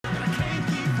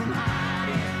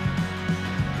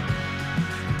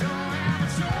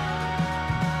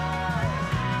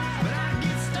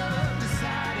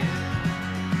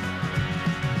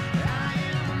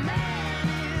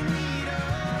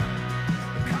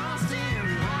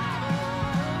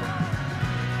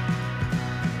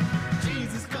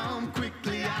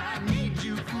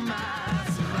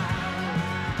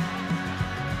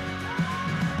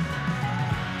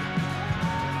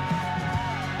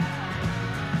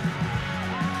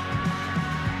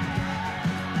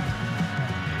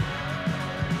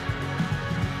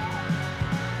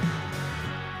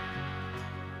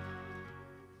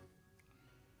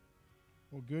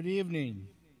Good evening.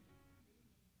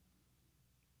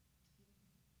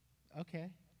 Okay,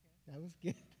 that was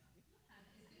good.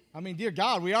 I mean, dear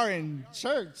God, we are in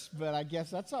church, but I guess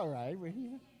that's all right.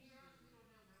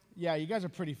 Yeah, you guys are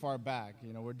pretty far back.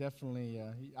 You know, we're definitely,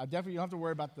 you don't have to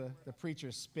worry about the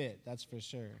preacher's spit, that's for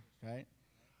sure, right?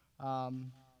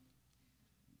 Um,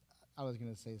 I was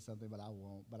going to say something, but I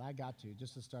won't. But I got to,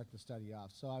 just to start the study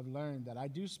off. So I've learned that I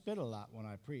do spit a lot when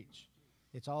I preach.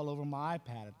 It's all over my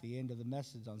iPad at the end of the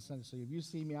message on Sunday. So if you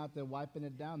see me out there wiping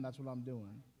it down, that's what I'm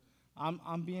doing.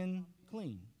 I'm being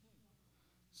clean.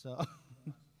 So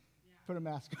put a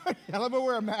mask on. I'm going to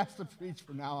wear a mask to preach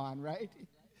from now on, right?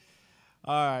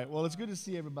 All right. Well, it's good to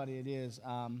see everybody. It is.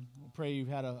 I pray you've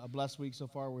had a blessed week so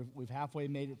far. We've halfway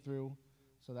made it through,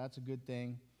 so that's a good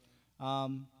thing. I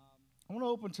want to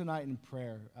open tonight in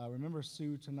prayer. Remember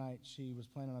Sue tonight? She was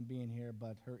planning on being here,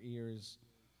 but her ear is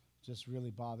just really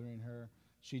bothering her.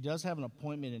 She does have an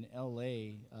appointment in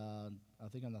L.A., I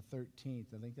think on the 13th.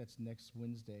 I think that's next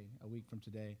Wednesday, a week from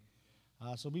today.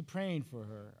 So be praying for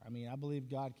her. I mean, I believe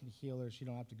God can heal her. She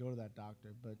don't have to go to that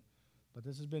doctor, but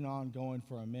this has been ongoing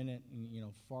for a minute,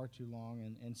 far too long.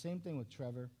 And same thing with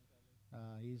Trevor.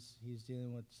 He's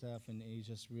dealing with stuff, and he's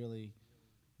just really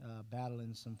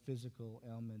battling some physical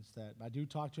ailments that I do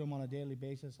talk to him on a daily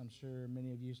basis. I'm sure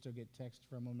many of you still get texts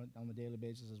from him on a daily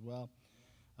basis as well.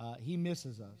 He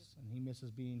misses us, and he misses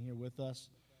being here with us.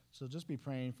 So just be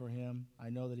praying for him.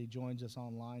 I know that he joins us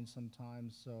online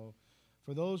sometimes. So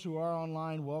for those who are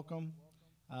online, welcome.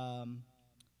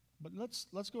 But let's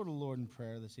go to the Lord in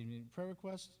prayer this evening. Prayer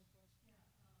requests?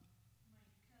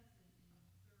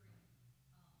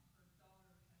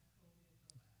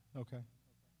 Okay.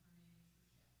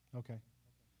 Okay.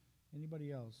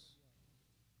 Anybody else?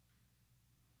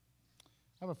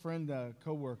 I have a friend,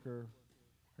 coworker.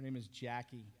 Her name is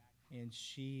Jackie, and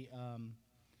she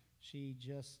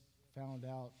just found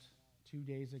out 2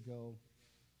 days ago.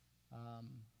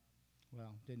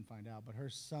 Well, didn't find out, but her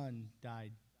son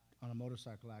died on a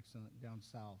motorcycle accident down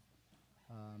south.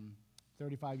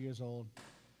 35 years old,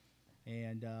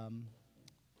 and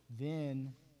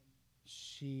then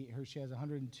she has a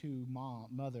 102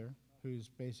 mother who's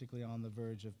basically on the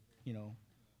verge of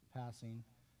passing,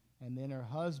 and then her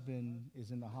husband is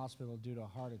in the hospital due to a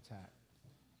heart attack.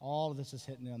 All of this is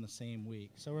hitting on the same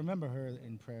week. So remember her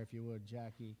in prayer if you would,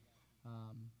 Jackie.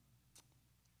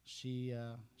 She's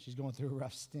going through a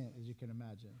rough stint, as you can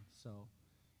imagine. So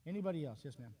anybody else?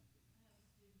 Yes, ma'am.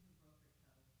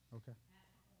 Okay.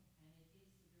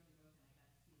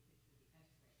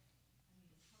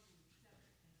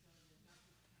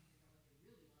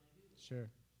 Sure,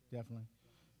 definitely.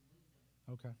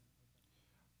 Okay.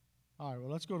 All right, well,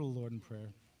 let's go to the Lord in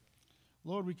prayer.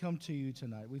 Lord, we come to you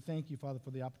tonight. We thank you, Father, for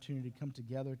the opportunity to come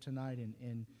together tonight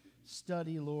and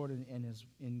study, Lord,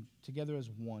 and together as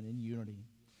one in unity.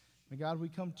 And God, we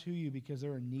come to you because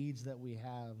there are needs that we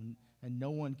have, and no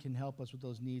one can help us with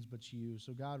those needs but you.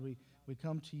 So, God, we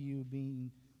come to you being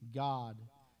God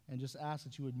and just ask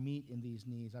that you would meet in these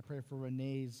needs. I pray for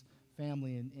Renee's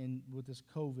family and with this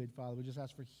COVID, Father. We just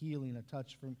ask for healing, a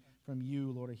touch from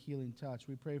you, Lord, a healing touch.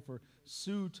 We pray for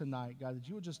Sue tonight, God, that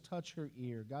you would just touch her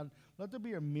ear. God, let there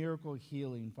be a miracle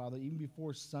healing, Father, even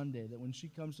before Sunday, that when she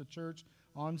comes to church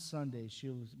on Sunday,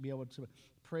 she'll be able to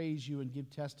praise you and give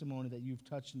testimony that you've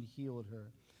touched and healed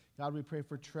her. God, we pray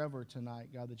for Trevor tonight,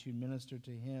 God, that you minister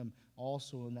to him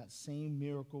also in that same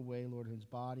miracle way, Lord, his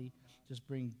body. Just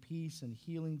bring peace and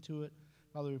healing to it.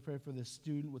 Father, we pray for this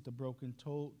student with the broken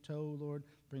toe, Lord.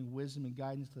 Bring wisdom and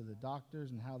guidance to the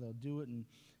doctors and how they'll do it. And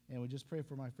we just pray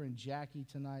for my friend Jackie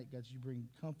tonight. God, you bring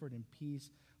comfort and peace.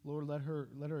 Lord, let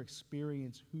her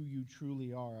experience who you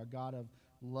truly are, a God of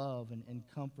love and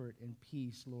comfort and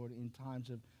peace, Lord, in times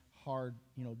of hard,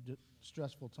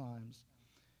 stressful times.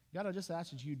 God, I just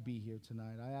ask that you'd be here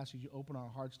tonight. I ask that you open our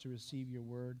hearts to receive your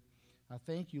word. I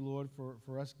thank you, Lord,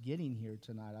 for us getting here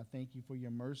tonight. I thank you for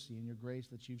your mercy and your grace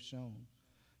that you've shown.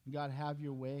 God, have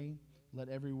your way. Let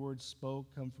every word spoke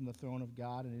come from the throne of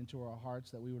God and into our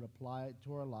hearts, that we would apply it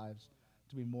to our lives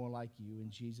to be more like you. In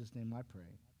Jesus' name I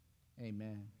pray.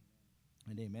 Amen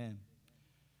and amen.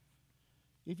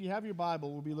 If you have your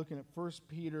Bible, we'll be looking at 1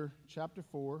 Peter chapter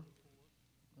 4.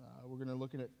 We're going to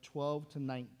look at 12 to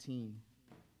 19.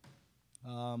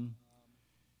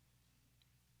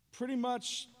 Pretty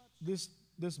much this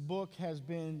book has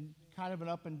been kind of an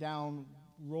up and down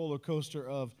roller coaster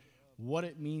of what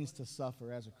it means to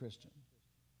suffer as a Christian.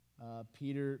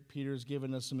 Peter's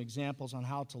given us some examples on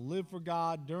how to live for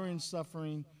God during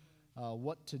suffering,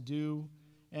 what to do.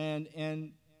 And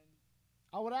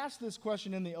I would ask this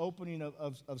question in the opening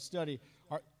of study.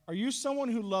 Are you someone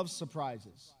who loves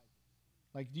surprises?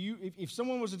 Like, if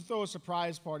someone was to throw a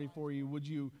surprise party for you, would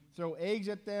you throw eggs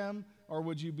at them, or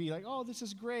would you be like, oh, this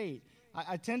is great?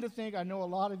 I tend to think, I know a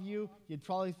lot of you'd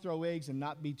probably throw eggs and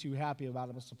not be too happy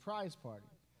about a surprise party.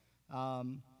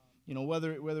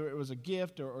 Whether it was a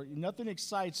gift or nothing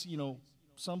excites,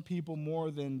 some people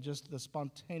more than just the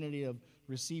spontaneity of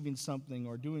receiving something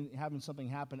or having something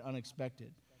happen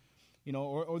unexpected.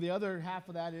 Or the other half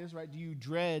of that is, right, do you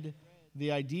dread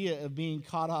the idea of being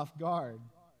caught off guard,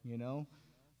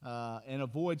 and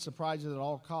avoid surprises at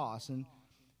all costs? And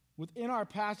within our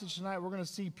passage tonight, we're going to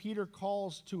see Peter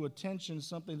calls to attention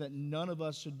something that none of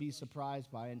us should be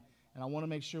surprised by. And I want to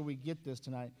make sure we get this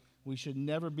tonight. We should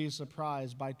never be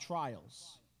surprised by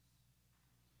trials.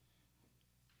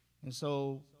 And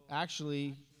so,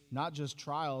 actually, not just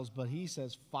trials, but he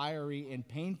says fiery and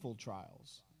painful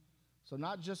trials. So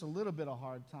not just a little bit of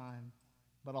hard time,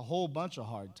 but a whole bunch of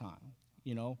hard time,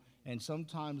 and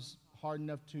sometimes hard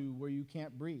enough to where you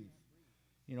can't breathe,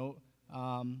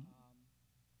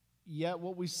 Yet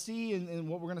what we see and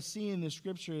what we're going to see in this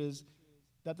scripture is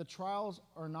that the trials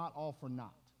are not all for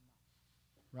naught,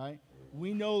 right?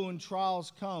 We know when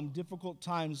trials come, difficult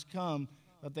times come,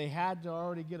 that they had to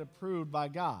already get approved by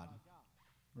God,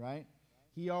 right?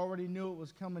 He already knew it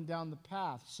was coming down the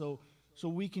path. So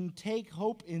we can take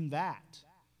hope in that,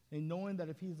 and knowing that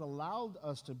if he's allowed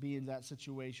us to be in that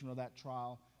situation or that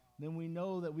trial, then we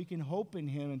know that we can hope in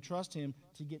him and trust him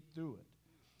to get through it.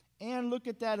 And look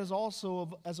at that as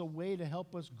also as a way to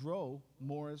help us grow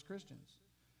more as Christians.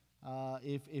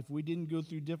 If we didn't go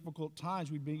through difficult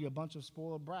times, we'd be a bunch of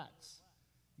spoiled brats.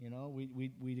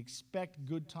 We'd expect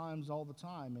good times all the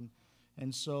time.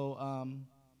 And so,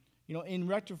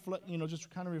 just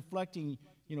kind of reflecting,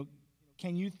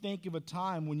 can you think of a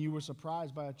time when you were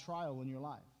surprised by a trial in your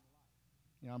life?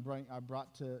 I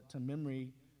brought to memory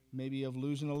maybe of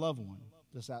losing a loved one,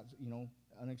 just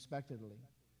unexpectedly.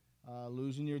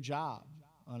 Losing your job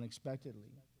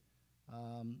unexpectedly.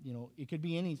 It could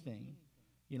be anything.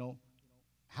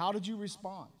 How did you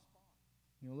respond?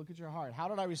 Look at your heart. How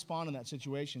did I respond in that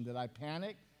situation? Did I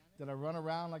panic? Did I run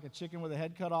around like a chicken with a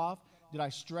head cut off? Did I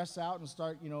stress out and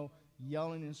start,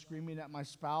 yelling and screaming at my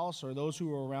spouse or those who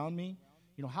were around me?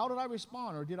 How did I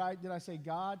respond? Or did I say,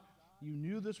 God, you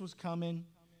knew this was coming.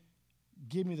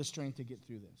 Give me the strength to get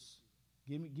through this.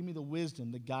 Give me the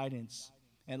wisdom, the guidance,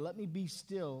 and let me be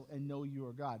still and know you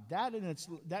are God.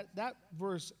 That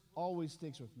verse always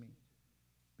sticks with me,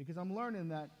 because I'm learning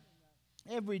that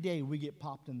every day we get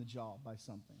popped in the jaw by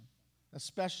something,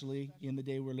 especially in the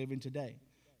day we're living today.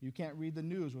 You can't read the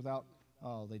news without,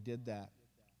 oh, they did that.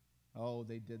 Oh,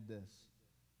 they did this.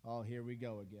 Oh, here we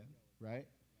go again, right?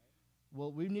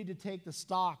 Well, we need to take the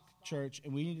stock, church,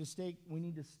 and we need to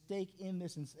stake in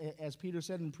this, and as Peter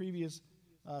said in previous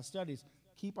studies,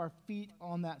 keep our feet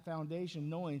on that foundation,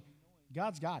 knowing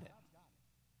God's got it.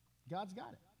 God's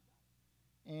got it.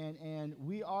 And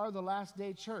we are the last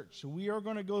day church, so we are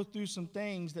going to go through some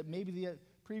things that maybe the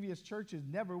previous churches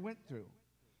never went through.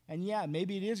 And yeah,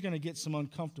 maybe it is going to get some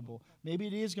uncomfortable. Maybe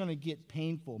it is going to get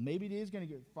painful. Maybe it is going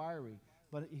to get fiery.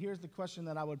 But here's the question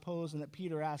that I would pose and that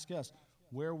Peter asked us: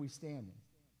 where are we standing?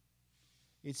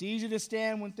 It's easy to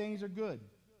stand when things are good.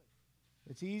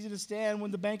 It's easy to stand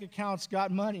when the bank account's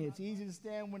got money. It's easy to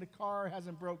stand when the car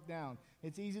hasn't broke down.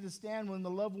 It's easy to stand when the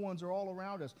loved ones are all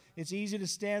around us. It's easy to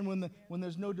stand when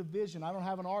there's no division. I don't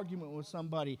have an argument with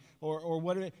somebody or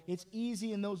whatever. It's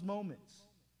easy in those moments.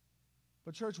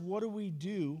 But church, what do we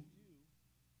do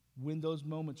when those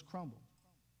moments crumble?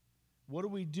 What do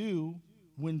we do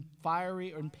when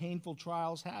fiery and painful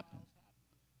trials happen?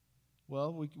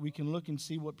 Well, we can look and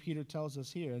see what Peter tells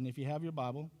us here. And if you have your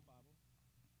Bible,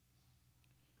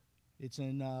 it's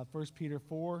in 1 Peter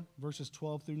 4, verses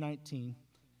 12 through 19.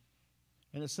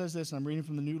 And it says this, and I'm reading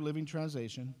from the New Living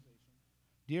Translation.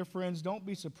 Dear friends, don't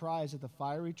be surprised at the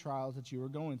fiery trials that you are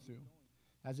going through,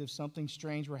 as if something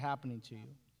strange were happening to you.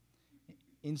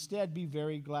 Instead, be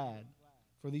very glad,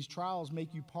 for these trials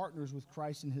make you partners with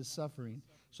Christ in his suffering,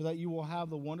 so that you will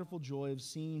have the wonderful joy of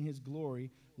seeing his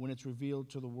glory when it's revealed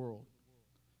to the world.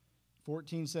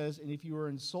 14 says, and if you are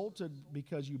insulted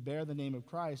because you bear the name of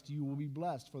Christ, you will be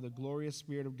blessed, for the glorious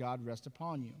Spirit of God rests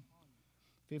upon you.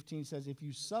 15 says, if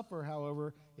you suffer,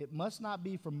 however, it must not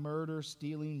be for murder,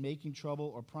 stealing, making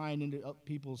trouble, or prying into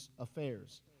people's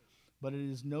affairs. But it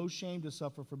is no shame to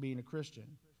suffer for being a Christian.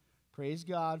 Praise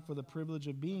God for the privilege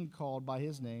of being called by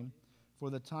his name, for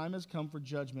the time has come for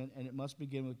judgment, and it must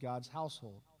begin with God's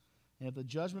household. And if the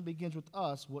judgment begins with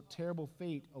us, what terrible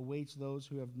fate awaits those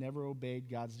who have never obeyed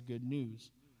God's good news?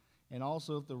 And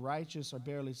also, if the righteous are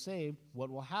barely saved,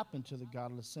 what will happen to the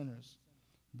godless sinners?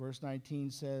 Verse 19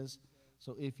 says,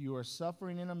 so if you are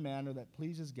suffering in a manner that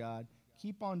pleases God,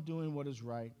 keep on doing what is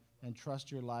right and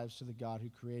trust your lives to the God who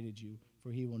created you,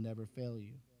 for he will never fail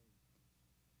you.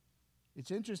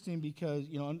 It's interesting because,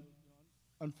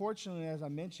 unfortunately, as I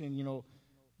mentioned,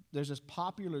 there's this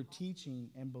popular teaching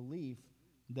and belief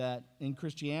that in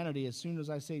Christianity, as soon as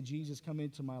I say Jesus come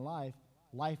into my life,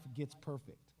 life gets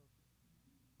perfect.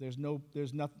 There's nothing,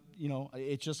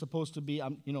 it's just supposed to be,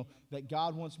 that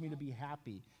God wants me to be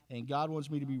happy, and God wants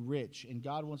me to be rich, and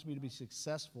God wants me to be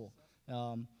successful.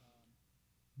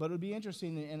 But it would be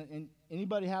interesting, and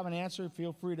anybody have an answer,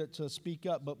 feel free to speak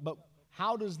up, but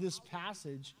how does this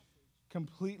passage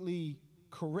completely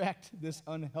correct this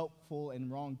unhelpful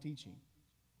and wrong teaching?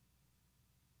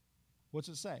 What's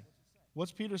it say?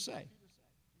 What's Peter say?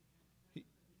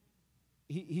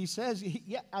 He says,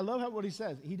 I love what he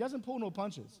says. He doesn't pull no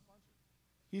punches.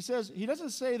 He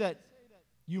doesn't say that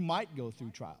you might go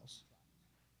through trials.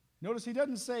 Notice he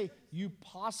doesn't say you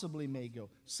possibly may go.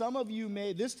 Some of you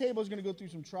may, this table is going to go through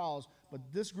some trials, but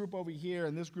this group over here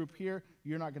and this group here,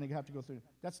 you're not going to have to go through.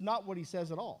 That's not what he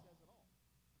says at all.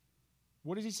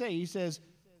 What does he say? He says,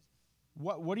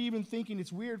 what are you even thinking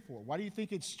it's weird for? Why do you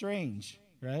think it's strange,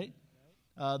 right?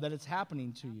 That it's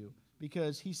happening to you?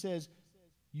 Because he says,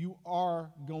 you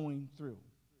are going through.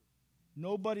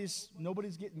 Nobody's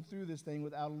getting through this thing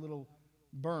without a little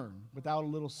burn, without a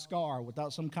little scar,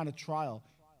 without some kind of trial.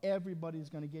 Everybody's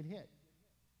going to get hit.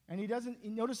 And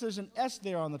notice there's an S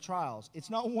there on the trials. It's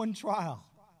not one trial.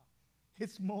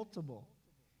 It's multiple.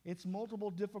 It's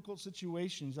multiple difficult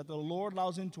situations that the Lord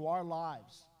allows into our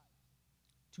lives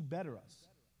to better us.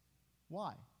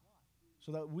 Why?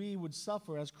 So that we would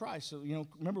suffer as Christ. So,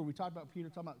 remember we talked about Peter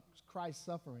talking about Christ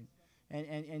suffering.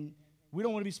 And we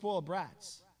don't want to be spoiled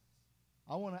brats.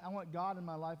 I want God in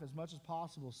my life as much as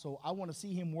possible, so I want to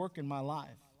see him work in my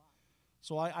life.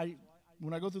 So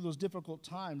when I go through those difficult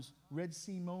times, Red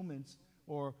Sea moments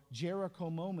or Jericho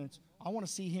moments, I want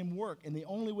to see him work. And the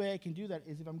only way I can do that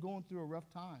is if I'm going through a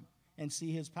rough time and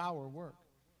see his power work.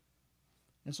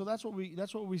 And so that's what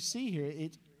we see here.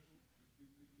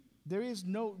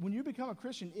 When you become a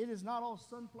Christian, it is not all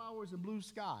sunflowers and blue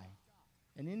sky.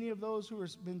 And any of those who have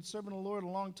been serving the Lord a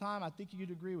long time, I think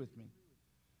you'd agree with me.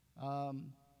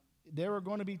 There are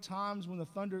going to be times when the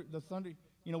thunder,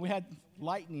 we had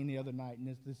lightning the other night,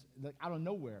 and this out of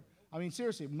nowhere. I mean,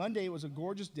 seriously, Monday it was a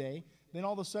gorgeous day. Then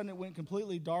all of a sudden it went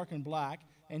completely dark and black,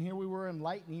 and here we were in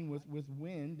lightning with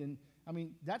wind. And I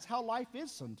mean, that's how life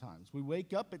is sometimes. We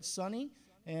wake up, it's sunny,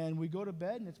 and we go to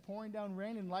bed, and it's pouring down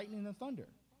rain and lightning and thunder.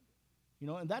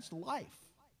 And that's life.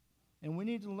 And we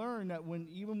need to learn that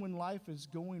even when life is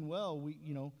going well,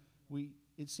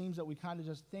 it seems that we kind of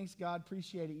just, thanks God,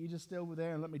 appreciate it, you just stay over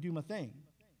there and let me do my thing.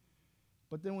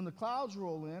 But then when the clouds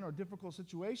roll in or difficult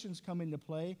situations come into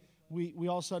play, we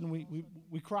all of a sudden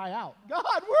we cry out, God,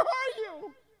 where are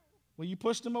you? Well, you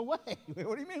pushed him away.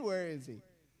 What do you mean, where is he?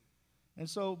 And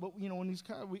so, but when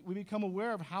we become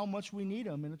aware of how much we need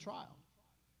him in a trial.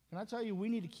 Can I tell you, we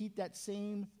need to keep that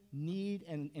same need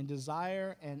and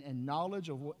desire and knowledge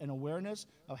and awareness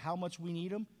of how much we need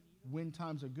him when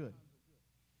times are good.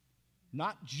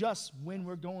 Not just when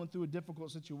we're going through a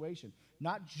difficult situation.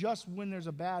 Not just when there's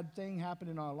a bad thing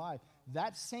happening in our life.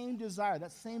 That same desire,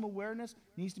 that same awareness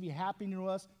needs to be happening to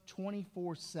us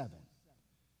 24/7.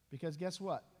 Because guess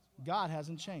what? God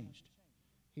hasn't changed.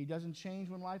 He doesn't change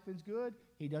when life is good.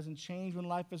 He doesn't change when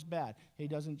life is bad. He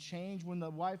doesn't change when the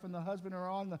wife and the husband are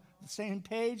on the same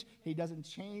page. He doesn't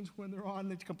change when they're on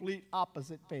the complete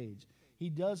opposite page. He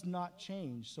does not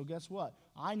change. So guess what?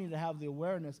 I need to have the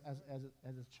awareness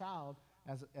as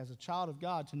a child of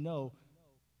God to know,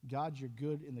 God, you're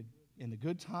good in the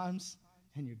good times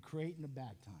and you're great in the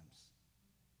bad times.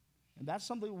 And that's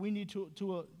something we need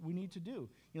to do.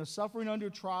 Suffering under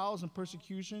trials and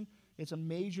persecution, it's a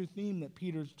major theme that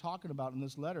Peter's talking about in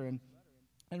this letter. And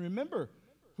remember,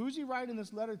 who's he writing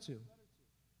this letter to?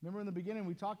 Remember in the beginning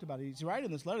we talked about it. He's writing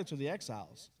this letter to the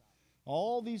exiles.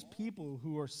 All these people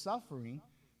who are suffering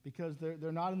because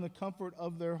they're not in the comfort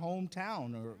of their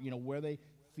hometown or where they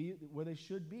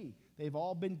should be. They've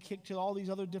all been kicked to all these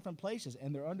other different places,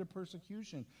 and they're under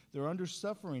persecution. They're under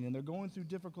suffering, and they're going through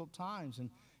difficult times.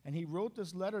 And he wrote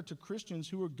this letter to Christians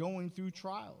who were going through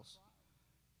trials.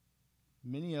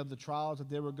 Many of the trials that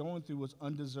they were going through was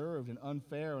undeserved and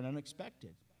unfair and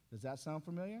unexpected. Does that sound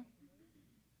familiar?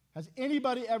 Has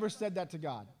anybody ever said that to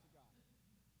God?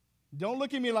 Don't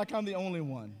look at me like I'm the only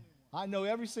one. I know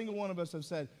every single one of us have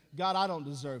said, God, I don't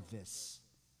deserve this,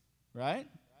 right?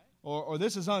 Or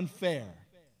this is unfair,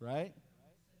 right?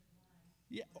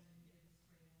 Yeah.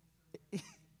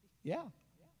 Yeah.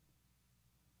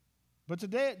 But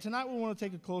tonight we want to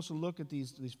take a closer look at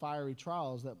these fiery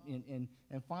trials and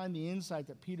find the insight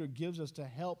that Peter gives us to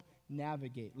help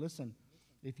navigate. Listen,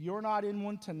 if you're not in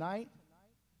one tonight,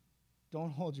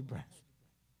 don't hold your breath,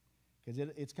 because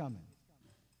it's coming.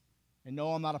 And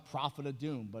no, I'm not a prophet of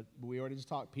doom, but we already just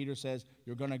talked. Peter says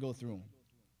you're going to go through them,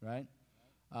 right?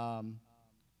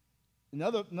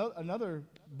 Another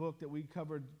book that we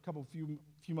covered a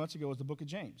few months ago was the book of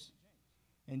James.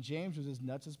 And James was as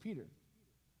nuts as Peter.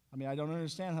 I mean, I don't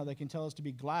understand how they can tell us to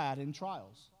be glad in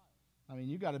trials. I mean,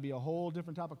 you've got to be a whole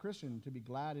different type of Christian to be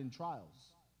glad in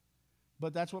trials.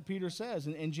 But that's what Peter says,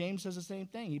 and James says the same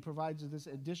thing. He provides this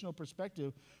additional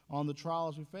perspective on the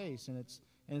trials we face, and it's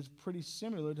pretty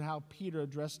similar to how Peter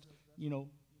addressed,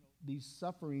 these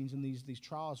sufferings and these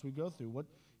trials we go through. What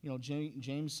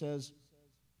James says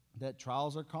that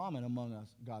trials are common among us,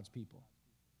 God's people,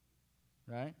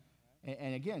 right?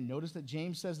 And again, notice that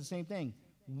James says the same thing.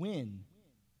 When.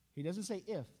 He doesn't say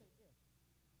if.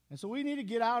 And so we need to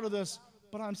get out of this,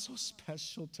 but I'm so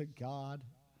special to God.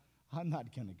 I'm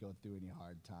not going to go through any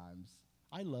hard times.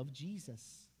 I love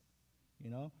Jesus.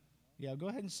 Yeah, go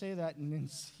ahead and say that and then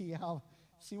see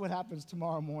what happens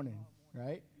tomorrow morning,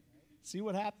 right? See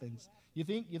what happens. You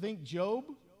think Job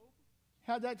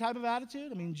had that type of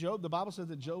attitude? I mean, Job, the Bible says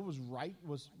that Job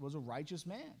was a righteous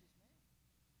man.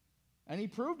 And he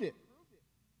proved it.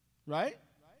 Right?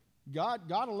 God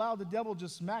allowed the devil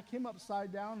just smack him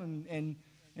upside down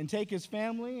and take his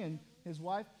family and his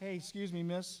wife. Hey, excuse me,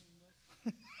 miss.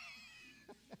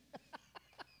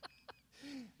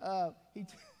 God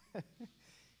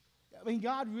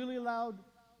really allowed.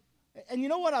 And you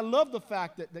know what? I love the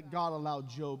fact that God allowed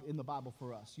Job in the Bible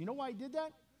for us. You know why he did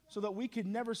that? So that we could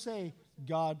never say,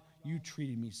 God, you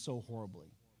treated me so horribly.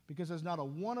 Because there's not a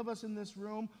one of us in this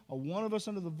room, or one of us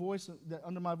under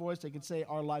my voice that could say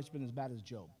our life's been as bad as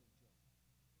Job.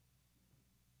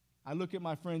 I look at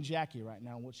my friend Jackie right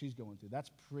now and what she's going through. That's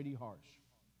pretty harsh.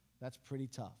 That's pretty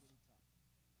tough.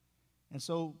 And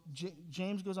so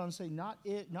James goes on to say, not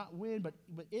when, but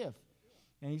if.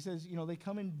 And he says, they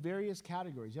come in various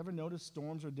categories. You ever notice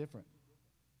storms are different?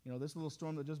 This little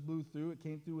storm that just blew through, it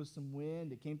came through with some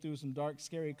wind, it came through with some dark,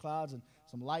 scary clouds and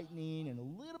some lightning and a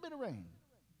little bit of rain.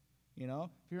 If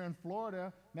you're in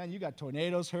Florida, man, you got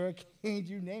tornadoes, hurricanes,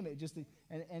 you name it.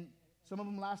 And some of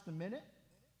them last a minute,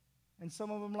 and some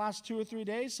of them last 2 or 3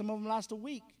 days, some of them last a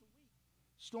week.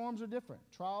 Storms are different.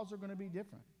 Trials are going to be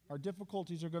different. Our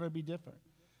difficulties are going to be different.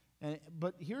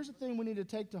 But here's the thing we need to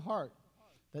take to heart,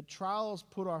 that trials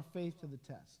put our faith to the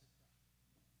test.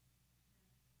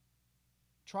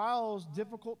 Trials,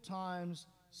 difficult times,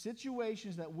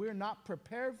 situations that we're not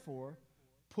prepared for,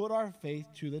 put our faith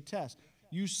to the test.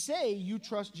 You say you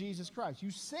trust Jesus Christ.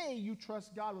 You say you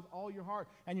trust God with all your heart,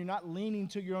 and you're not leaning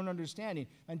to your own understanding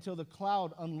until the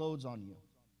cloud unloads on you.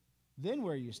 Then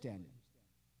where are you standing?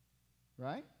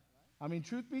 Right? I mean,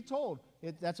 truth be told,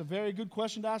 that's a very good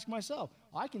question to ask myself.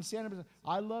 I can stand up and say,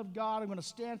 I love God. I'm going to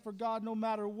stand for God no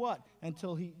matter what,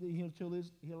 until he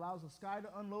allows the sky to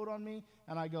unload on me,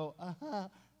 and I go,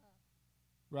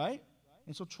 right?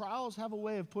 And so trials have a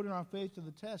way of putting our faith to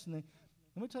the test. And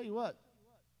let me tell you what.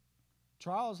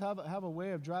 Trials have a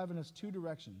way of driving us 2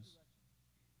 directions.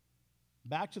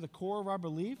 Back to the core of our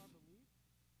belief,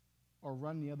 or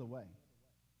run the other way.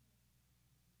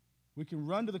 We can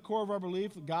run to the core of our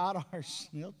belief, God,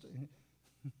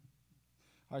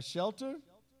 our shelter,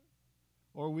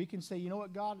 or we can say, you know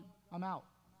what, God, I'm out.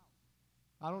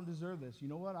 I don't deserve this. You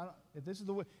know what? If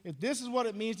this is what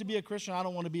it means to be a Christian, I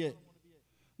don't want to be it.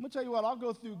 I'm going to tell you what, I'll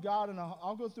go through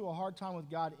I'll go through a hard time with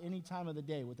God any time of the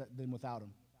day than without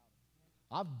him.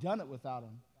 I've done it without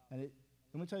him. And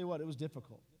let me tell you what, it was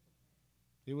difficult.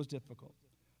 It was difficult.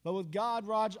 But with God,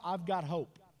 Raj, I've got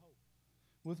hope.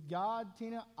 With God,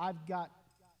 Tina, I've got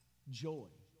joy.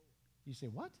 You say,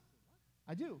 what?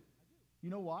 I do. You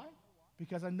know why?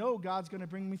 Because I know God's going to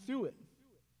bring me through it.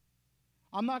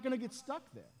 I'm not going to get stuck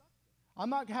there.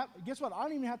 Guess what? I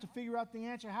don't even have to figure out the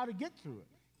answer how to get through it.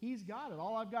 He's got it.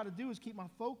 All I've got to do is keep my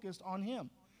focus on him.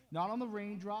 Not on the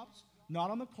raindrops,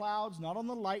 not on the clouds, not on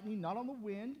the lightning, not on the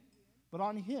wind, but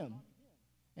on him.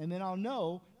 And then I'll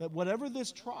know that whatever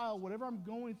this trial, whatever I'm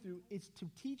going through, it's to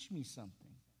teach me something,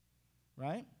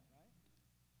 right?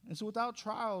 And so without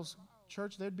trials,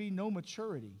 church, there'd be no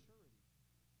maturity.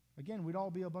 Again, we'd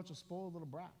all be a bunch of spoiled little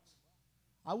brats.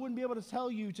 I wouldn't be able to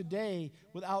tell you today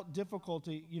without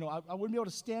difficulty, I wouldn't be able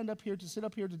to sit up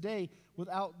here today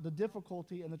without the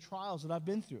difficulty and the trials that I've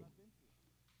been through.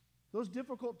 Those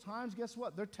difficult times, guess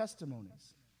what? They're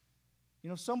testimonies.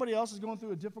 If somebody else is going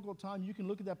through a difficult time, you can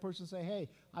look at that person and say, hey,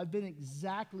 I've been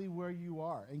exactly where you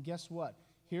are. And guess what?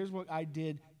 Here's what I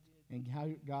did and how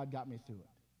God got me through it.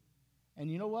 And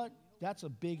you know what? That's a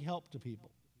big help to people.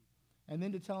 And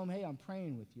then to tell them, hey, I'm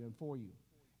praying with you and for you.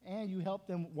 and you help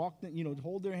them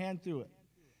hold their hand through it.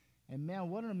 And man,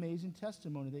 what an amazing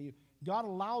testimony that God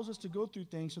allows us to go through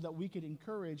things so that we could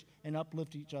encourage and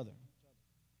uplift each other.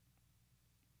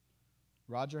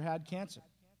 Roger had cancer.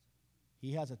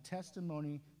 He has a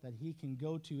testimony that he can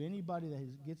go to anybody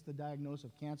that gets the diagnosis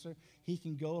of cancer. He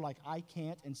can go like I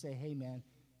can't and say, hey, man,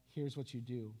 here's what you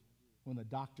do. When the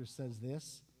doctor says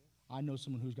this, I know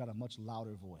someone who's got a much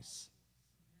louder voice.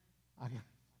 I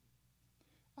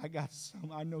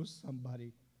know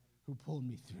somebody who pulled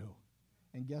me through.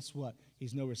 And guess what?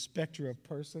 He's no respecter of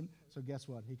person, so guess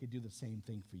what? He could do the same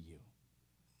thing for you.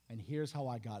 And here's how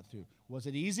I got through. Was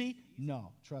it easy?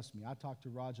 No, trust me. I talked to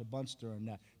Raj a bunch during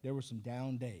that. There were some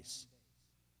down days.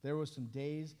 There were some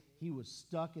days he was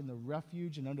stuck in the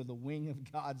refuge and under the wing of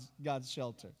God's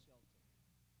shelter.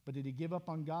 But did he give up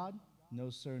on God? No,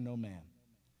 sir, no, ma'am.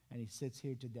 And he sits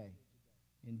here today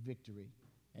in victory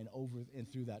and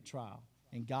through that trial.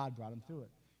 And God brought him through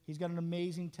it. He's got an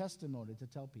amazing testimony to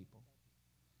tell people.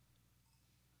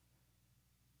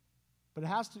 But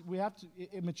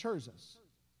it matures us,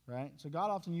 right? So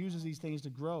God often uses these things to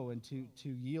grow and to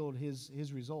yield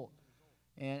his result.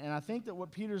 And I think that what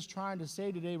Peter's trying to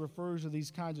say today refers to these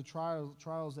kinds of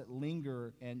trials that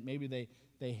linger and maybe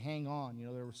they hang on.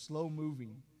 They're slow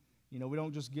moving. We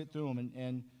don't just get through them.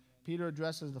 And Peter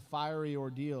addresses the fiery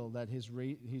ordeal that his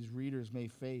readers may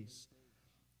face.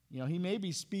 He may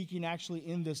be speaking actually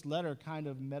in this letter kind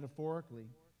of metaphorically.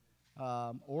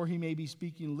 Or he may be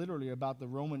speaking literally about the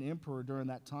Roman emperor during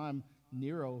that time,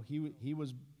 Nero. He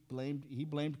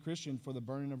blamed Christian for the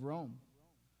burning of Rome.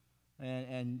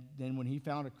 And then when he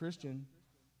found a Christian,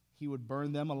 he would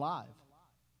burn them alive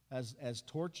as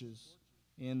torches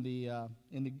in the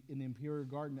imperial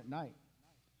garden at night.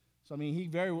 So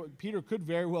Peter could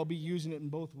very well be using it in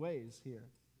both ways here.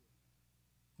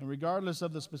 And regardless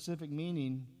of the specific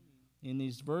meaning in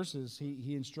these verses,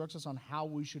 he instructs us on how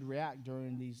we should react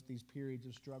during these periods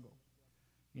of struggle.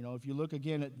 If you look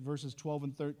again at verses 12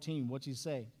 and 13, what's he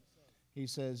say? He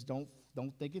says, don't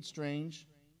think it's strange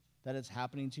that it's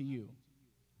happening to you.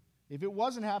 If it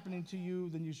wasn't happening to you,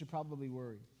 then you should probably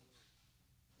worry.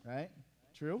 Right?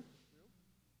 True?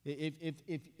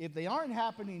 If they aren't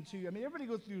happening to you, everybody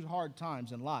goes through hard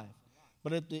times in life.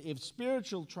 But if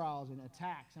spiritual trials and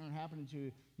attacks aren't happening to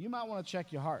you, you might want to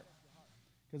check your heart.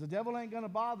 Because the devil ain't going to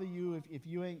bother you if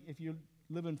you're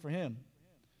living for him.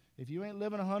 If you ain't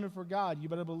living 100 for God, you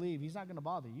better believe he's not going to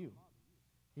bother you.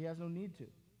 He has no need to.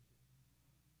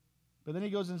 But then he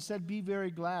goes and said, be very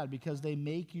glad because they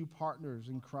make you partners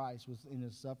in Christ in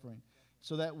his suffering.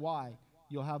 So that why?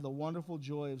 You'll have the wonderful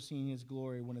joy of seeing his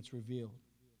glory when it's revealed.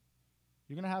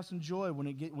 You're going to have some joy when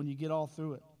you get all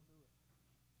through it.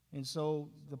 And so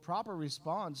the proper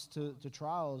response to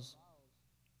trials,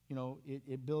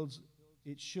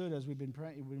 it should, as we've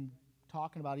been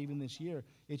talking about even this year,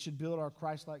 it should build our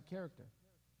Christ-like character.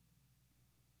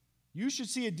 You should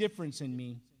see a difference in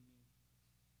me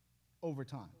over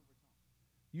time.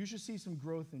 You should see some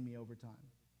growth in me over time.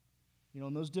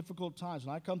 In those difficult times,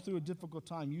 when I come through a difficult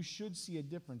time, you should see a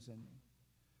difference in me.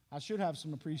 I should have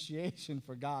some appreciation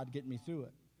for God getting me through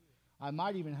it. I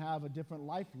might even have a different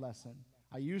life lesson.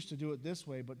 I used to do it this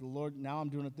way, but the Lord, now I'm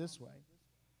doing it this way.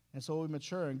 And so we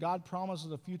mature, and God promises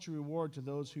a future reward to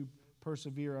those who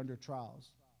persevere under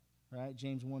trials. Right?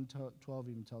 James 1:12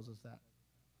 even tells us that.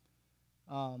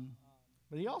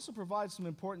 But he also provides some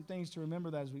important things to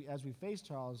remember that as we face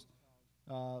trials,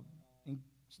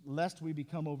 lest we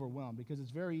become overwhelmed, because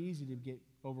it's very easy to get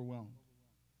overwhelmed,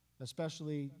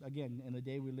 especially, again, in the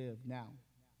day we live now.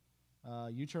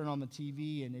 You turn on the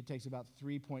TV, and it takes about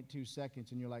 3.2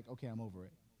 seconds, and you're like, okay, I'm over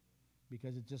it,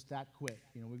 because it's just that quick.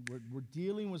 We're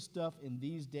dealing with stuff in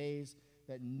these days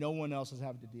that no one else is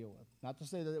having to deal with. Not to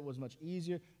say that it was much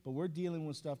easier, but we're dealing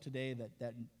with stuff today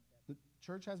that the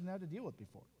church hasn't had to deal with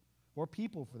before, or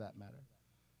people for that matter.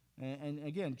 And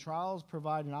again, trials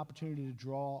provide an opportunity to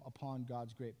draw upon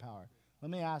God's great power. Let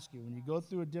me ask you, when you go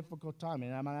through a difficult time,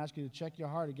 and I'm going to ask you to check your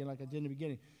heart again like I did in the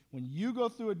beginning. When you go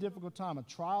through a difficult time, a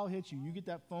trial hits you, you get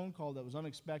that phone call that was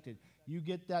unexpected, you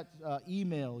get that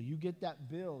email, you get that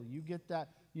bill, you get that,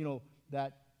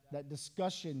 that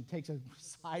discussion takes a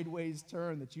sideways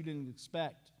turn that you didn't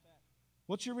expect.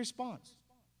 What's your response?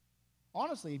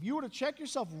 Honestly, if you were to check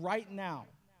yourself right now,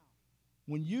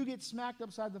 when you get smacked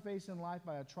upside the face in life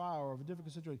by a trial or a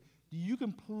difficult situation, do you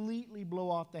completely blow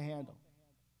off the handle?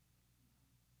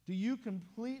 Do you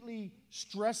completely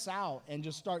stress out and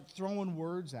just start throwing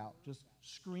words out, just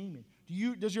screaming?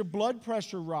 Does your blood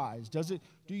pressure rise? Do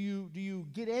you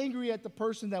get angry at the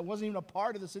person that wasn't even a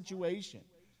part of the situation?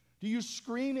 Do you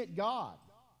scream at God?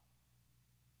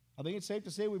 I think it's safe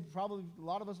to say a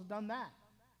lot of us have done that.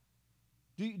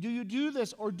 Do you do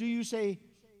this, or do you say,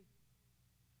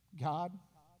 God,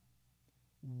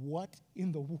 what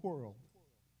in the world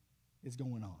is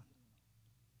going on?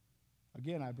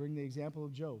 Again, I bring the example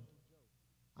of Job.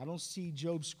 I don't see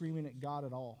Job screaming at God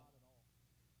at all.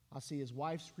 I see his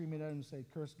wife screaming at him and say,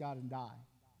 curse God and die.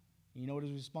 And you know what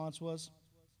his response was?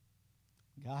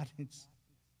 God, it's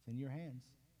in your hands,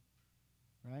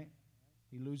 right?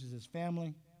 He loses his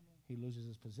family, he loses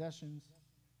his possessions,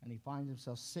 and he finds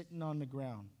himself sitting on the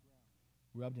ground,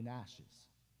 rubbed in ashes.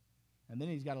 And then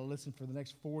he's got to listen for the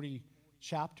next 40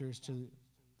 chapters to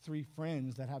 3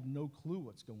 friends that have no clue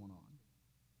what's going on.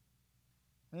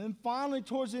 And then finally,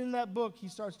 towards the end of that book, he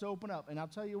starts to open up. And I'll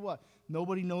tell you what,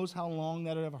 nobody knows how long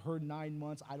that I've heard 9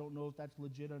 months. I don't know if that's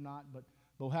legit or not, but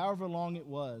however long it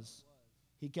was,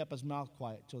 he kept his mouth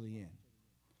quiet till the end.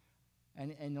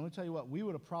 And let me tell you what, we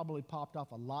would have probably popped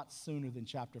off a lot sooner than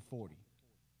chapter 40.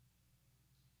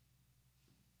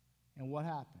 And what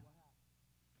happened?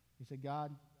 He said,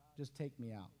 God, just take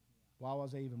me out. Why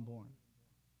was I even born?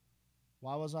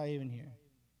 Why was I even here?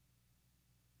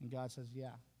 And God says,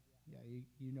 yeah,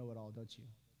 you know it all, don't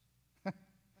you?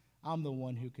 I'm the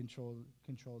one who controls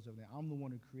everything. I'm the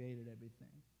one who created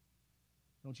everything.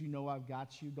 Don't you know I've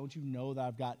got you? Don't you know that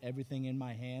I've got everything in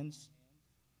my hands?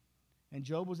 And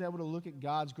Job was able to look at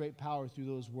God's great power through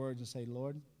those words and say,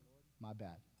 Lord, my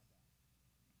bad.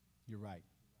 You're right.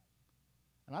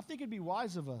 And I think it'd be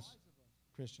wise of us,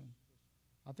 Christian.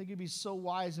 I think it'd be so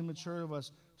wise and mature of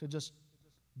us to just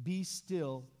be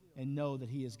still and know that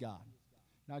he is God.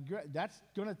 Now, that's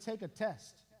going to take a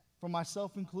test, for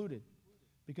myself included,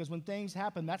 because when things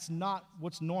happen, that's not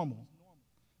what's normal.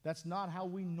 That's not how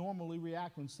we normally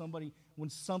react when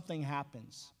something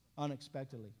happens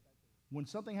unexpectedly. When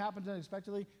something happens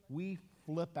unexpectedly, we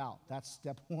flip out. That's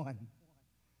step one,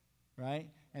 right?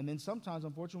 And then sometimes,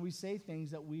 unfortunately, we say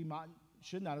things that we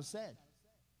should not have said.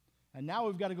 And now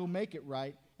we've got to go make it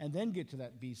right and then get to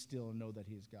that be still and know that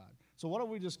he is God. So why don't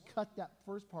we just cut that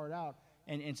first part out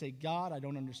and say, God, I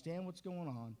don't understand what's going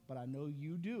on, but I know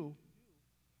you do.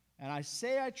 And I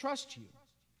say I trust you.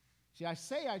 See, I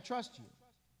say I trust you.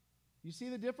 You see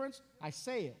the difference? I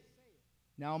say it.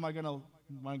 Now am I going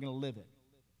to live it?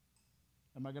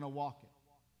 Am I going to walk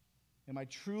it? Am I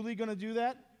truly going to do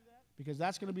that? Because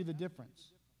that's going to be the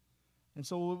difference. And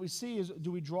so what we see is,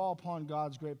 do we draw upon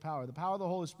God's great power? The power of the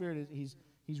Holy Spirit,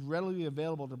 he's readily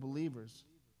available to believers.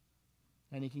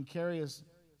 And he can carry us.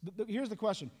 Here's the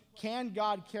question. Can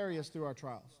God carry us through our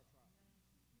trials?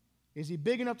 Is he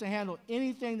big enough to handle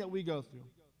anything that we go through?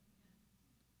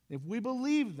 If we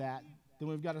believe that, then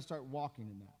we've got to start walking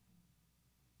in that.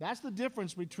 That's the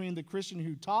difference between the Christian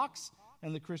who talks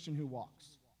and the Christian who walks.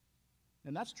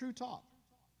 And that's true talk.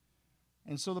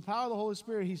 And so the power of the Holy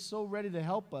Spirit, he's so ready to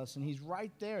help us, and he's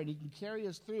right there, and he can carry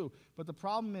us through. But the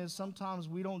problem is sometimes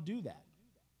we don't do that.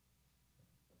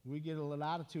 We get a little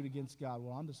attitude against God.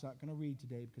 Well, I'm just not going to read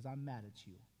today because I'm mad at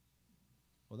you.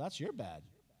 Well, that's your bad.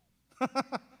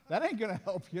 That ain't going to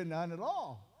help you none at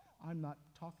all. I'm not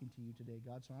talking to you today,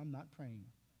 God, so I'm not praying.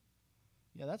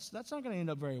 Yeah, that's not going to end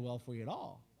up very well for you at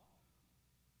all.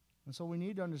 And so we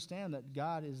need to understand that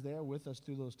God is there with us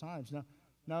through those times.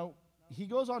 Now, he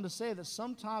goes on to say that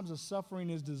sometimes the suffering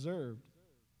is deserved,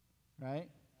 right? And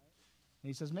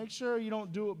he says, make sure you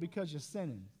don't do it because you're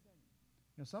sinning.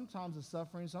 You know, sometimes the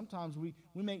suffering, sometimes we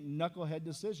make knucklehead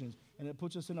decisions, and it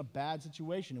puts us in a bad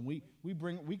situation, and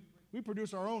we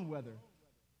produce our own weather,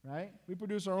 right? We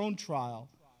produce our own trial,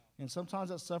 and sometimes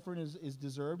that suffering is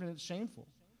deserved, and it's shameful.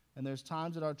 And there's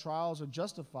times that our trials are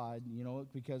justified, you know,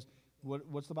 because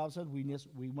what's the Bible said?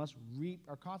 We must reap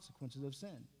our consequences of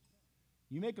sin.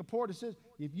 You make a poor decision.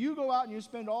 If you go out and you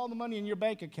spend all the money in your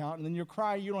bank account and then you're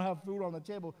crying you don't have food on the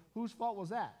table, whose fault was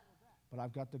that? But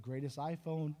I've got the greatest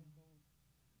iPhone.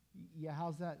 Yeah,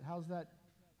 how's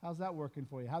that working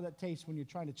for you? How's that taste when you're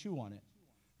trying to chew on it?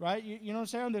 Right? You know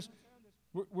what I'm saying?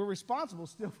 We're responsible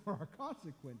still for our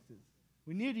consequences.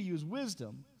 We need to use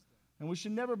wisdom. And we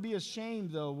should never be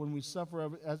ashamed, though, when we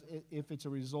suffer if it's a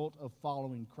result of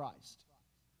following Christ.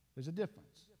 There's a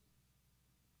difference.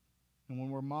 And when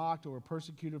we're mocked or we're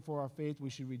persecuted for our faith, we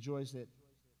should rejoice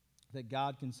that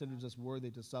God considers us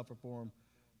worthy to suffer for him,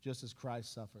 just as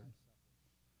Christ suffered.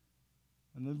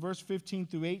 And then verse 15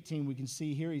 through 18, we can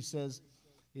see here he says,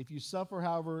 if you suffer,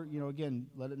 however, you know, again,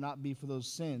 let it not be for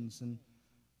those sins and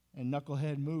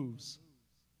knucklehead moves.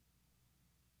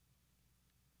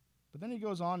 But then he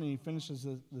goes on and he finishes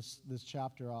this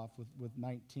chapter off with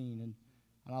 19.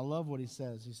 And I love what he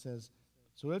says. He says,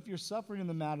 so if you're suffering in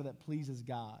the matter that pleases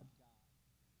God,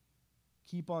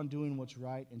 keep on doing what's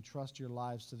right and trust your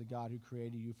lives to the God who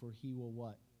created you, for he will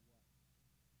what?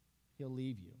 He'll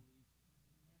leave you.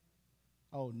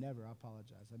 Oh, never. I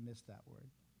apologize. I missed that word.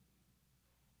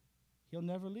 He'll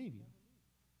never leave you.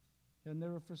 He'll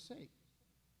never forsake.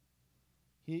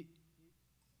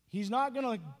 He's not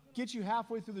going to get you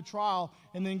halfway through the trial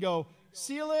and then go,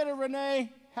 see you later,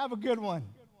 Renee. Have a good one.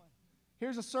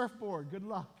 Here's a surfboard. Good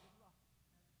luck.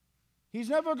 He's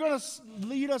never going to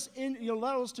lead us in,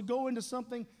 let us to go into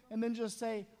something and then just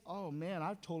say, oh, man,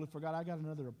 I totally forgot. I got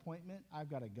another appointment. I've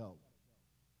got to go.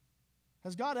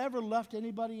 Has God ever left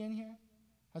anybody in here?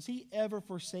 Has he ever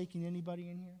forsaken anybody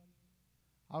in here?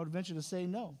 I would venture to say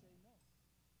no.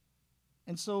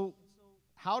 And so,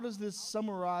 how does this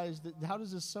summarize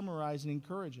and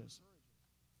encourage us?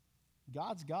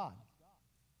 God's God.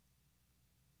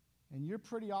 And you're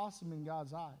pretty awesome in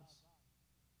God's eyes.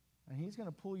 And he's going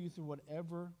to pull you through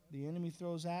whatever the enemy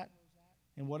throws at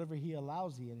and whatever he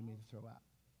allows the enemy to throw at.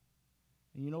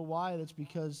 And you know why? That's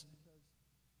because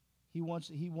he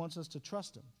wants us to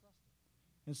trust him.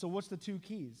 And so what's the two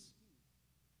keys?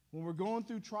 When we're going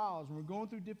through trials, when we're going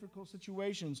through difficult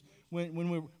situations,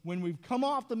 when we've come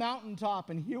off the mountaintop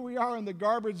and here we are in the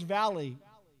garbage valley,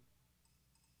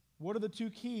 what are the two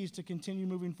keys to continue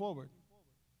moving forward?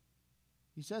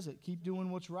 He says it. Keep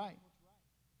doing what's right.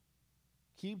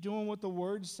 Keep doing what the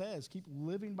Word says. Keep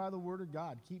living by the Word of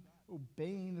God. Keep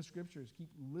obeying the Scriptures. Keep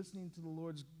listening to the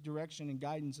Lord's direction and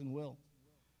guidance and will.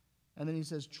 And then he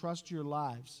says, trust your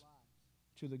lives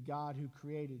to the God who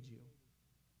created you,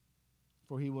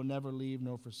 for he will never leave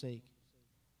nor forsake.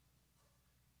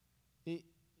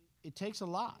 It takes a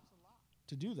lot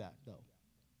to do that, though.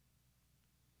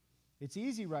 It's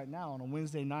easy right now on a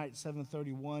Wednesday night,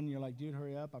 7:31. You're like, dude,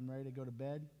 hurry up. I'm ready to go to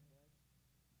bed.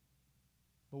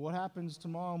 But what happens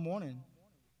tomorrow morning?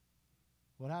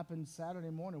 What happens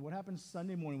Saturday morning? What happens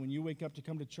Sunday morning when you wake up to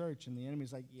come to church and the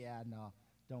enemy's like, yeah, no,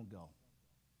 don't go?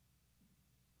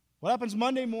 What happens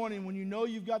Monday morning when you know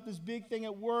you've got this big thing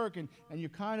at work and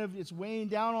it's weighing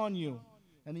down on you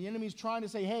and the enemy's trying to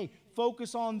say, hey,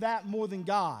 focus on that more than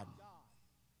God?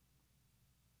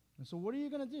 And so what are you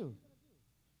going to do?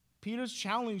 Peter's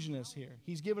challenging us here.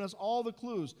 He's given us all the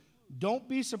clues. Don't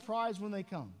be surprised when they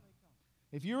come.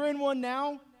 If you're in one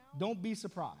now, don't be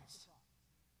surprised.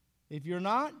 If you're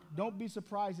not, don't be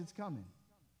surprised it's coming.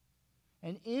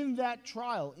 And in that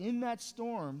trial, in that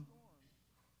storm,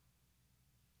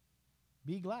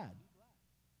 be glad.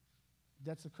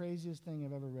 That's the craziest thing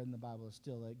I've ever read in the Bible.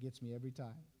 Still, it gets me every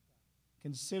time.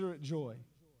 Consider it joy.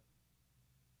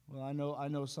 Well, I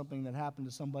know something that happened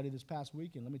to somebody this past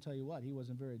weekend. Let me tell you what, he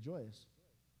wasn't very joyous.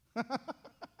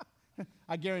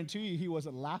 I guarantee you he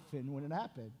wasn't laughing when it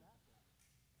happened.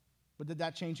 But did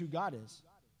that change who God is?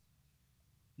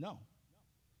 No.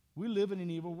 We live in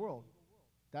an evil world.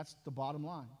 That's the bottom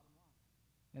line.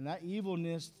 And that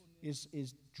evilness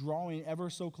is drawing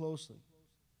ever so closely.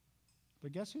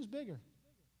 But guess who's bigger?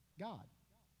 God.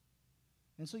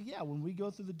 And so, yeah, when we go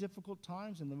through the difficult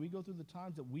times and then we go through the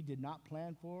times that we did not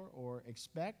plan for or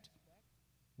expect,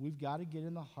 we've got to get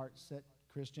in the heart set,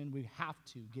 Christian. We have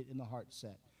to get in the heart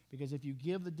set. Because if you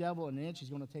give the devil an inch, he's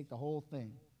going to take the whole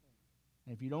thing.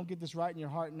 And if you don't get this right in your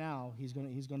heart now, he's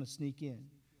going to sneak in.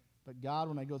 But God,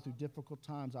 when I go through difficult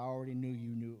times, I already knew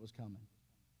you knew it was coming.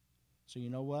 So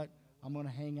you know what? I'm going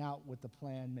to hang out with the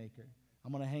plan maker.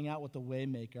 I'm going to hang out with the way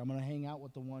maker. I'm going to hang out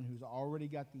with the one who's already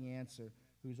got the answer,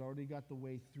 who's already got the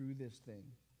way through this thing.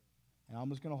 And I'm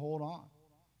just going to hold on.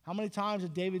 How many times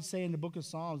did David say in the book of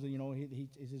Psalms that, he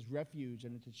is his refuge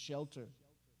and it's his shelter?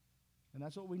 And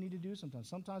that's what we need to do sometimes.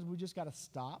 Sometimes we just got to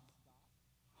stop,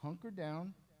 hunker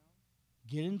down,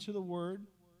 get into the Word,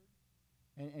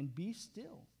 and be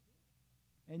still.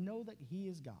 And know that he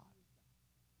is God.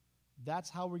 That's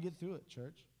how we get through it,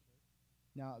 church.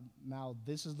 Now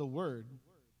this is the Word,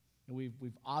 and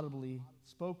we've audibly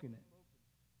spoken it.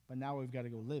 But now we've got to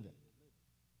go live it.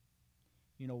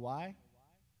 You know why?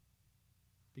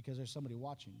 Because there's somebody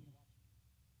watching you.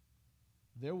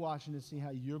 They're watching to see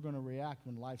how you're going to react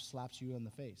when life slaps you in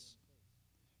the face.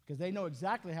 Because they know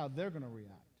exactly how they're going to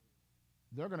react.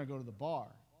 They're going to go to the bar,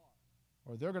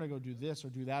 or they're going to go do this or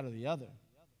do that or the other.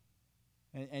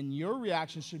 And your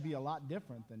reaction should be a lot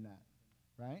different than that,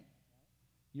 right?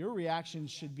 Your reaction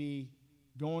should be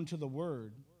going to the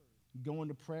Word, going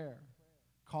to prayer,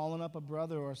 calling up a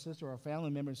brother or a sister or a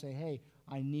family member and say, hey,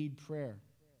 I need prayer.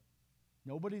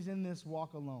 Nobody's in this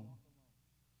walk alone.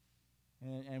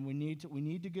 And we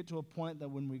need to get to a point that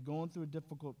when we're going through a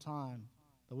difficult time,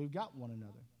 that we've got one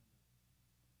another.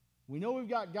 We know we've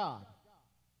got God,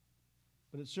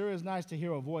 but it sure is nice to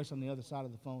hear a voice on the other side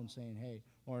of the phone saying, hey,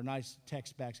 or a nice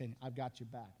text back saying, I've got your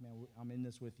back, man, I'm in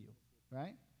this with you,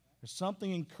 right? There's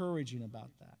something encouraging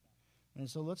about that. And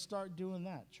so let's start doing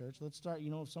that, church. Let's start,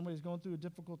 if somebody's going through a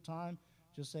difficult time,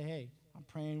 just say, hey, I'm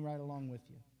praying right along with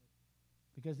you.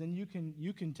 Because then you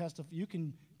can testify, you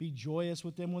can be joyous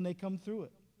with them when they come through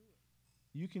it.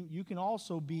 You can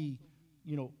also be,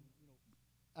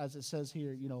 as it says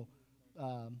here,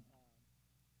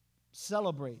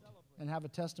 celebrate and have a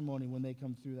testimony when they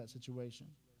come through that situation.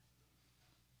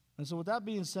 And so with that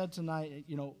being said tonight,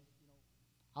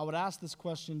 I would ask this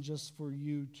question just for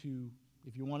you to,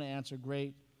 if you want to answer,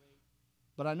 great.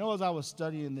 But I know as I was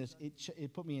studying this,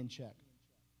 it put me in check.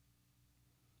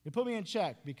 It put me in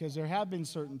check because there have been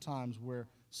certain times where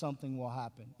something will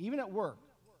happen, even at work,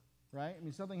 right? I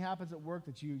mean, something happens at work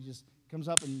that you just comes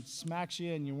up and smacks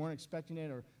you and you weren't expecting it,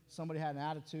 or somebody had an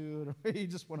attitude, or you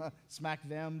just want to smack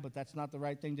them, but that's not the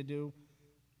right thing to do.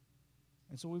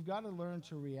 And so we've got to learn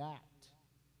to react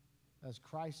as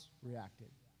Christ reacted.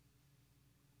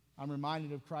 I'm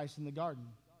reminded of Christ in the garden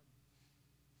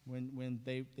when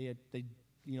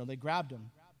they grabbed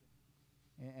him.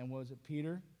 And was it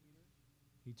Peter?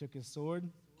 He took his sword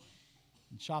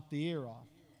and chopped the ear off.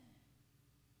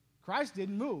 Christ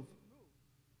didn't move.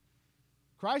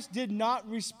 Christ did not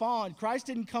respond. Christ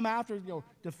didn't come after,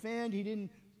 defend. He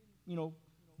didn't,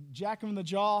 jack him in the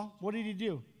jaw. What did he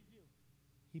do?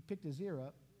 He picked his ear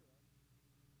up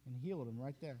and healed him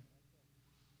right there.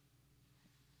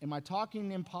 Am I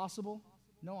talking impossible?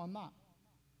 No, I'm not.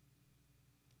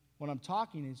 What I'm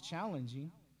talking is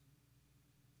challenging.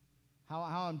 How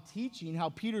I'm teaching, how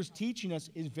Peter's teaching us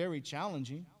is very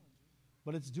challenging,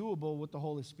 but it's doable with the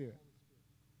Holy Spirit.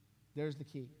 There's the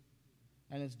key.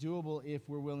 And it's doable if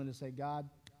we're willing to say, God,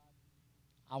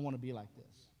 I want to be like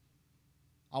this.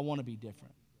 I want to be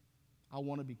different. I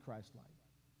want to be Christ-like.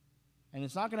 And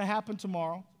it's not going to happen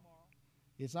tomorrow.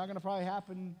 It's not going to probably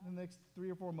happen in the next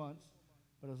 3 or 4 months.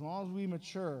 But as long as we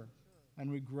mature and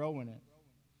we grow in it,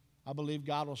 I believe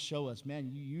God will show us, man,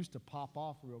 you used to pop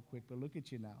off real quick, but look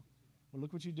at you now. Well,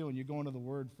 look what you're doing. You're going to the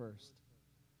Word first.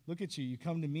 Look at you. You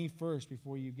come to me first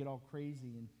before you get all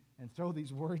crazy and throw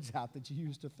these words out that you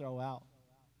used to throw out.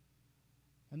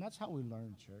 And that's how we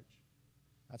learn, church.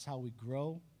 That's how we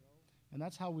grow. And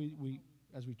that's how we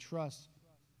as we trust,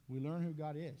 we learn who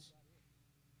God is.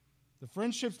 The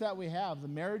friendships that we have, the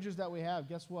marriages that we have,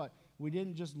 guess what? We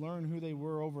didn't just learn who they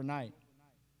were overnight.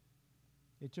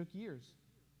 It took years.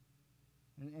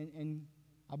 And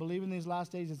I believe in these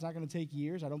last days it's not going to take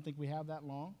years. I don't think we have that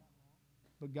long.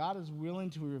 But God is willing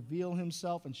to reveal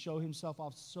himself and show himself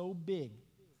off so big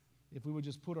if we would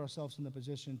just put ourselves in the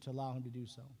position to allow him to do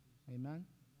so. Amen?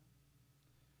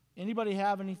 Anybody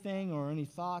have anything or any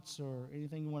thoughts or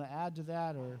anything you want to add to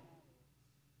that or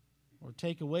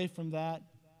take away from that?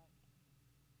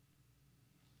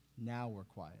 Now we're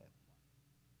quiet.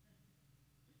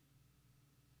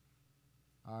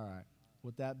 All right.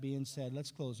 With that being said,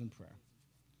 let's close in prayer.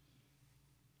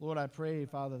 Lord, I pray,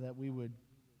 Father, that we would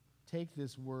take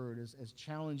this word, as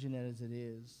challenging as it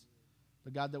is,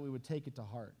 but God, that we would take it to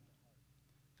heart.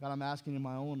 God, I'm asking in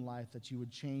my own life that you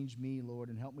would change me, Lord,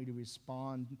 and help me to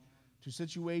respond to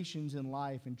situations in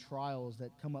life and trials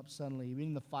that come up suddenly,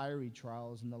 even the fiery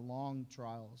trials and the long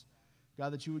trials.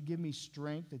 God, that you would give me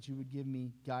strength, that you would give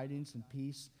me guidance and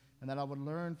peace, and that I would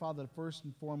learn, Father, first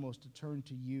and foremost, to turn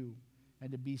to you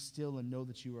and to be still and know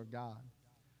that you are God.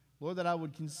 Lord, that I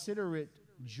would consider it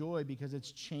joy because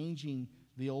it's changing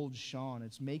the old Sean.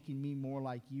 It's making me more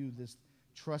like you, this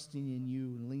trusting in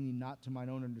you and leaning not to mine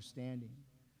own understanding.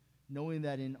 Knowing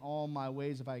that in all my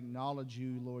ways, if I acknowledge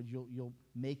you, Lord, you'll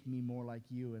make me more like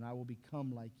you and I will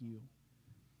become like you.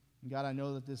 And God, I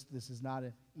know that this is not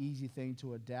an easy thing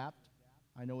to adapt.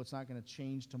 I know it's not going to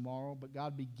change tomorrow, but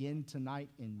God, begin tonight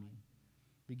in me.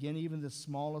 Begin even the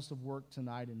smallest of work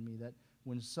tonight in me, that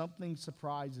when something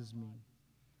surprises me,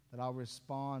 that I'll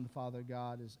respond, Father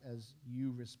God, as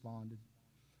you responded.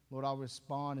 Lord, I'll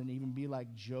respond and even be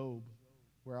like Job,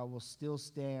 where I will still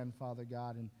stand, Father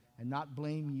God, and not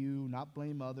blame you, not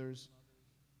blame others,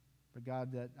 but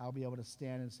God, that I'll be able to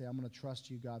stand and say, I'm going to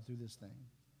trust you, God, through this thing.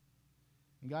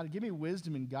 And God, give me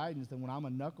wisdom and guidance that when I'm a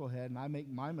knucklehead and I make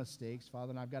my mistakes,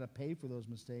 Father, and I've got to pay for those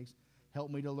mistakes,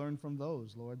 help me to learn from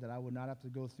those, Lord, that I would not have to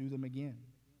go through them again.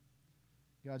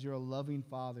 God, you're a loving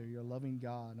Father. You're a loving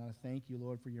God. And I thank you,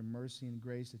 Lord, for your mercy and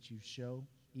grace that you show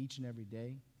each and every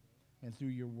day. And through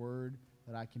your word,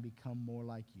 that I can become more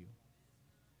like you.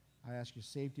 I ask your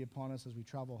safety upon us as we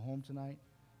travel home tonight.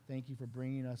 Thank you for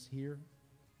bringing us here.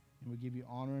 And we give you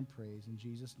honor and praise in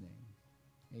Jesus' name.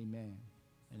 Amen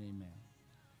and amen.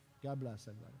 God bless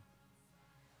everybody.